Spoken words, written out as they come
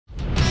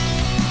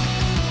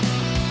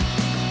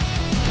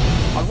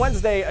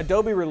Wednesday,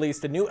 Adobe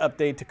released a new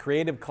update to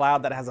Creative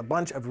Cloud that has a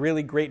bunch of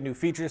really great new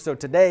features, so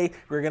today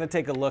we're going to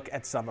take a look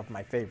at some of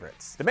my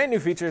favorites. The main new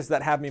features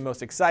that have me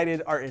most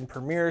excited are in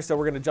Premiere, so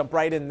we're going to jump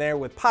right in there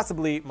with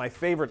possibly my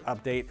favorite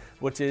update,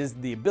 which is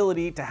the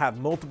ability to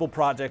have multiple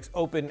projects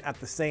open at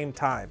the same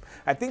time.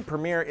 I think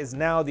Premiere is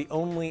now the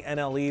only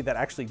NLE that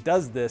actually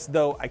does this,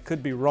 though I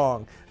could be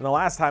wrong. And the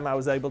last time I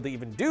was able to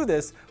even do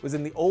this was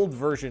in the old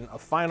version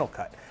of Final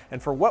Cut.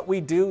 And for what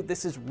we do,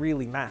 this is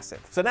really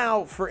massive. So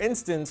now, for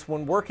instance,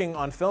 when working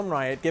on Film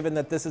Riot, given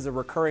that this is a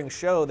recurring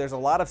show, there's a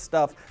lot of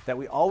stuff that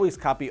we always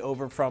copy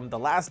over from the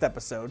last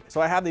episode. So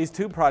I have these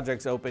two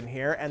projects open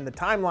here, and the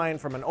timeline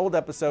from an old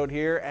episode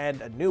here,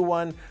 and a new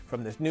one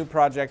from this new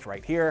project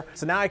right here.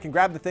 So now I can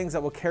grab the things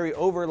that will carry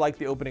over, like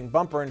the opening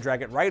bumper, and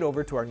drag it right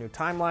over to our new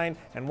timeline.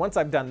 And once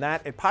I've done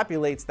that, it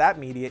populates that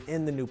media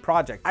in the new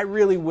project. I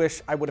really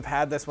wish I would have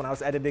had this when I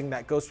was editing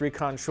that Ghost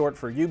Recon short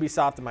for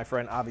Ubisoft and my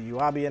friend Avi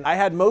Uabian. I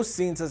had most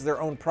scenes as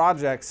their own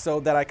projects so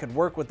that I could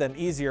work with them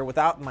easier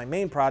without my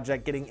main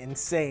project getting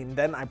insane.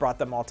 Then I brought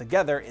them all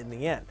together in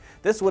the end.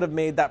 This would have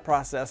made that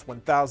process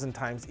 1,000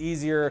 times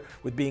easier,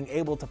 with being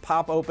able to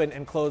pop open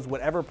and close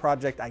whatever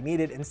project I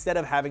needed instead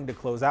of having to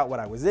close out what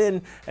I was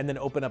in and then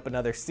open up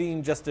another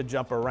scene just to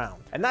jump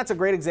around. And that's a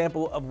great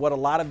example of what a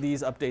lot of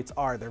these updates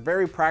are. They're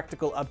very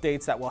practical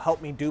updates that will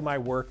help me do my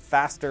work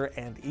faster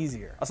and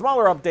easier. A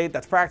smaller update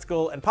that's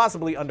practical and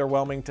possibly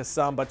underwhelming to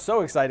some, but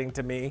so exciting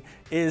to me,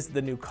 is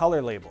the new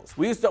color labels.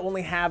 We used to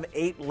only have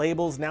 8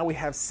 labels, now we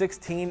have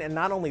 16, and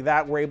not only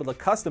that, we're able to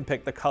custom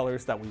pick the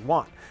colors that we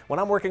want. When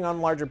I'm working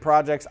on larger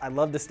projects, I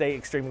love to stay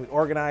extremely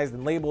organized,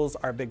 and labels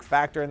are a big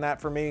factor in that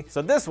for me.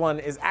 So this one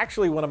is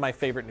actually one of my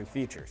favorite new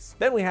features.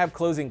 Then we have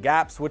closing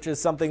gaps, which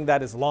is something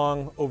that is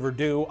long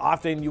overdue.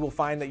 Often you will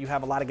find that you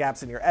have a lot of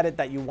gaps in your edit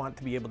that you want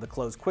to be able to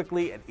close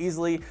quickly and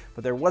easily,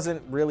 but there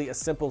wasn't really a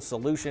simple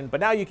solution. But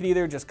now you can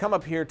either just come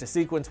up here to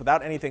sequence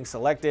without anything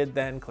selected,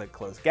 then click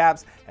close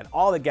gaps, and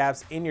all the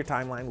gaps in your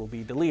timeline will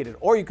be deleted.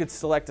 Or you could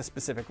select a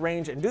specific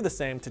range and do the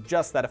same to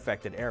just that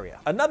affected area.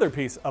 Another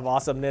piece of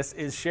awesomeness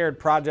is shared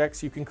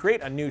projects. You can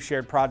create a new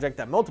shared project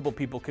that multiple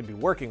people could be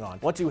working on.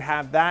 Once you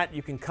have that,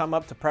 you can come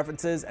up to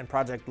preferences and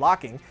project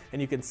locking,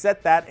 and you can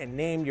set that and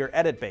name your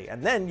edit bay.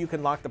 And then you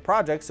can lock the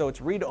project so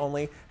it's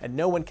read-only and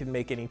no one can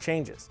make any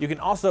changes. You can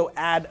also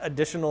add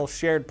additional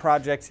shared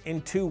projects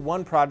into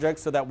one project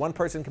so that one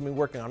person can be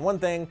working on one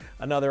thing,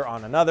 another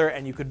on another,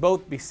 and you could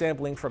both be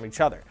sampling from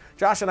each other.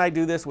 Josh and I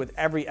do this with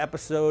every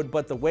episode,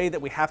 but the way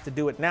that we have to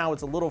do it now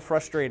is a little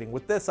frustrating.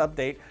 With this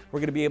update, we're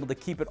going to be able to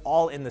keep it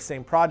all in the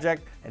same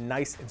project and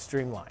nice and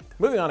streamlined.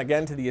 Moving on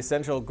again to the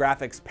Essential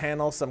Graphics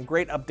panel, some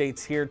great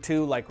updates here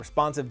too, like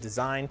responsive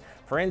design.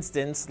 For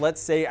instance,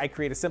 let's say I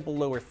create a simple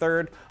lower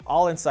third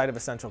all inside of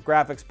Essential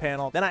Graphics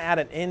panel. Then I add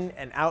an in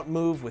and out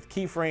move with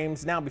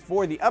keyframes. Now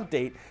before the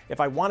update, if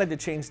I wanted to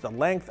change the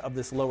length of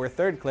this lower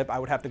third clip, I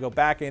would have to go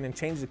back in and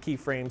change the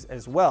keyframes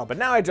as well. But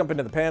now I jump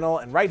into the panel,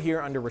 and right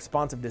here under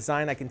responsive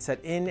design, I can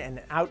set in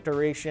and out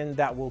duration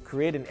that will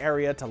create an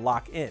area to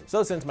lock in.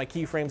 So since my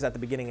keyframes at the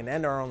beginning and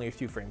end are only a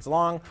few frames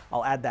long,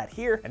 I'll add that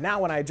here. And now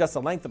when I adjust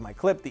the length of my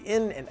clip, the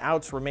in and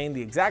outs remain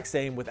the exact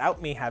same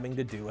without me having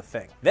to do a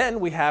thing. Then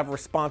we have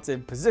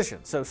responsive position.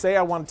 So say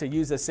I wanted to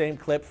use the same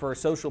clip for a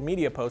social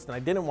media post and I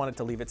didn't want it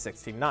to leave at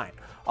 16:9.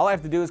 All I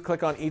have to do is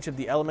click on each of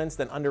the elements,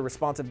 then under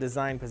responsive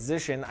design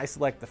position, I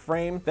select the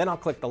frame, then I'll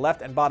click the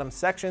left and bottom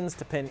sections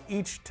to pin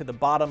each to the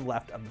bottom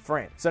left of the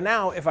frame. So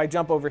now if I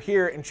jump over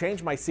here and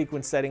change my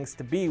sequence settings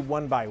to be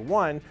 1 by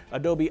 1,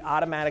 Adobe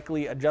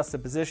automatically adjusts the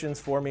positions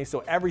for me so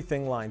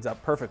everything lines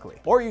up perfectly.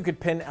 Or you could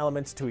pin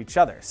elements to each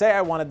other. Say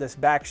I wanted this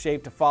back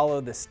shape to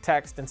follow this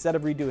text. Instead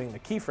of redoing the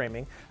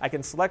keyframing, I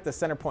can select the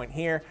center point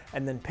here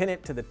and then pin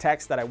it to the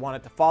text that I want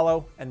it to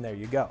follow, and there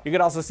you go. You can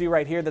also see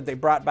right here that they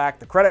brought back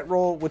the credit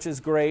roll, which is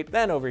great.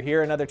 Then over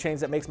here, another change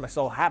that makes my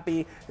soul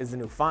happy is the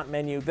new font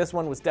menu. This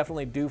one was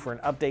definitely due for an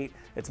update.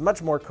 It's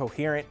much more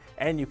coherent,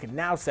 and you can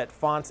now set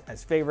fonts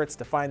as favorites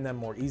to find them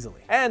more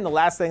easily. And the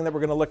last thing that we're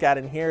going to look at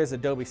in here is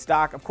Adobe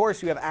Stock. Of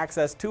course, you have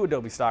access to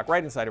Adobe Stock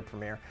right inside of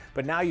Premiere,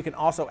 but now you can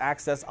also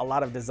access a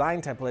lot of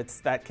design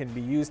templates that can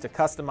be used to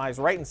customize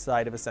right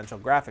inside of Essential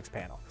Graphics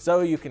panel.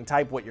 So you can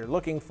type what you're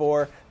looking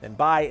for, then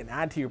buy and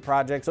add to your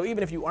project. So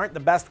even if you aren't the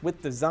best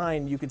with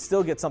design, you could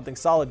still get something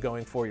solid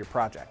going for your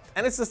project.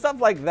 And it's the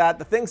stuff like that,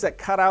 the things that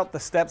cut out the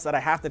steps that I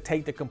have to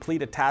take to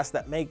complete a task,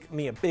 that make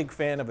me a big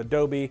fan of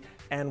Adobe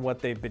and what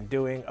they've been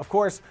doing. Of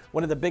course,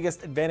 one of the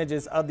biggest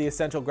advantages of the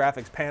Essential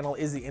Graphics panel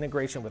is the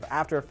integration with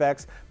After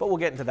Effects, but we'll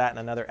get into that in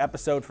another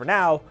episode. For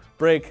now,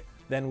 break,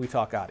 then we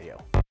talk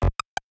audio.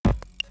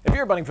 If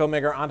you're a budding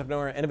filmmaker,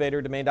 entrepreneur,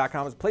 innovator,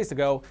 domain.com is a place to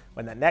go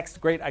when that next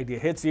great idea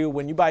hits you.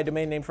 When you buy a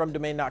domain name from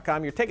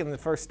domain.com, you're taking the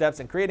first steps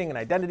in creating an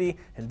identity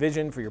and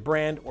vision for your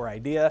brand or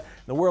idea.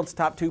 The world's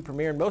top 2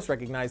 premier and most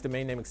recognized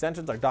domain name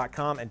extensions are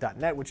 .com and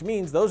 .net, which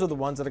means those are the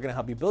ones that are going to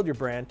help you build your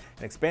brand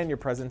and expand your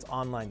presence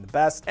online the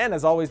best. And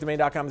as always,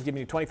 domain.com is giving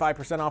you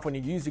 25% off when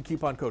you use the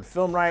coupon code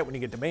FilmRiot when you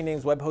get domain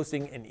names, web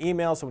hosting, and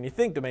email. So when you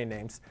think domain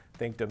names,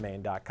 think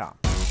domain.com.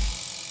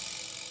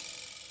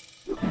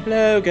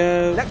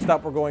 Logo. Next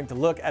up, we're going to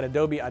look at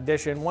Adobe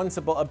Audition. One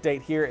simple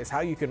update here is how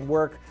you can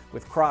work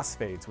with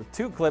crossfades. With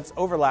two clips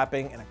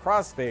overlapping in a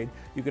crossfade,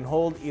 you can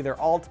hold either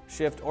Alt,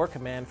 Shift, or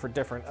Command for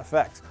different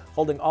effects.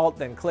 Holding Alt,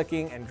 then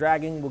clicking and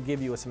dragging will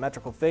give you a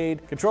symmetrical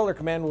fade. Control or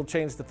Command will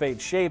change the fade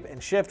shape,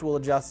 and Shift will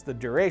adjust the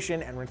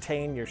duration and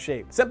retain your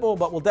shape. Simple,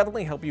 but will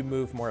definitely help you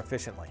move more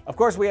efficiently. Of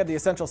course, we have the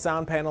essential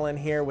sound panel in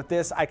here. With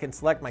this, I can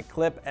select my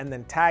clip and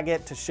then tag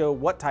it to show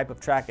what type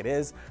of track it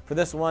is. For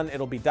this one,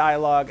 it'll be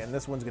dialogue, and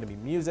this one's gonna be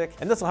music.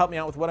 And this will help me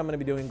out with what I'm gonna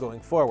be doing going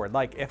forward.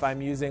 Like if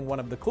I'm using one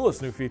of the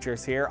coolest new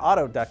features here,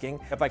 auto ducking,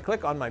 if I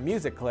click on my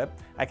music clip,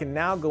 I can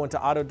now go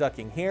into auto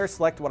ducking here,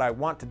 select what I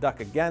want to duck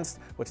against,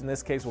 which in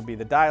this case will be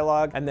the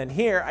dialogue. And then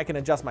here I can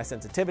adjust my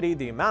sensitivity,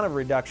 the amount of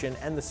reduction,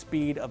 and the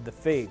speed of the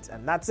fades.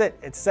 And that's it,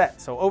 it's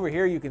set. So over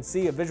here you can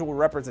see a visual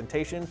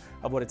representation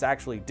of what it's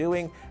actually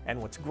doing.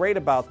 And what's great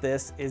about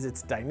this is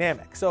it's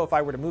dynamic. So if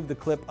I were to move the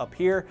clip up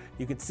here,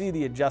 you could see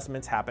the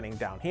adjustments happening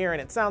down here,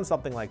 and it sounds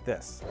something like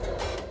this.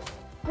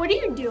 What are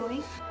you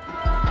doing?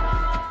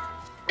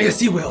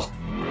 Yes, you will.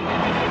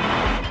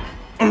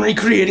 I'm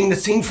recreating the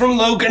scene from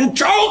Logan.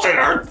 Charles, it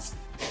hurts!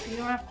 You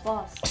don't have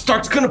claws.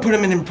 Stark's gonna put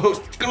him in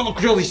post. It's gonna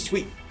look really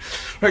sweet.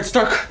 All right,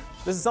 Stark.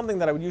 This is something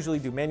that I would usually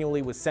do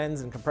manually with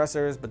sends and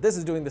compressors, but this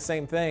is doing the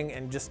same thing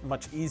and just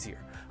much easier.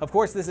 Of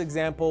course, this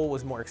example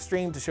was more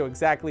extreme to show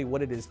exactly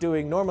what it is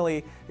doing.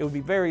 Normally, it would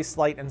be very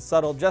slight and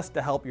subtle just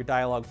to help your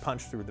dialogue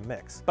punch through the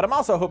mix. But I'm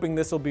also hoping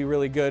this will be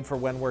really good for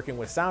when working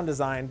with sound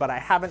design, but I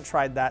haven't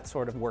tried that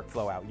sort of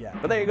workflow out yet.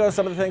 But there you go,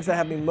 some of the things that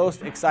have me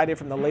most excited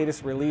from the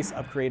latest release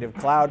of Creative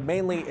Cloud.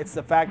 Mainly, it's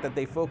the fact that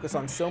they focus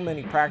on so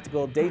many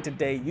practical,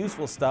 day-to-day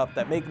useful stuff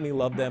that make me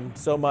love them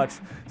so much.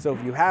 So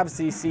if you have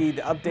CC,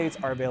 the updates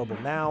are available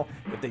now.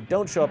 If they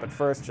don't show up at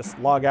first, just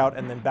log out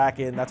and then back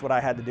in. That's what I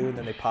had to do, and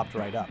then they popped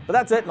right up. But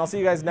that's it, and I'll see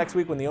you guys next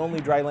week when the only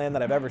dry land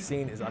that I've ever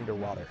seen is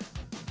underwater.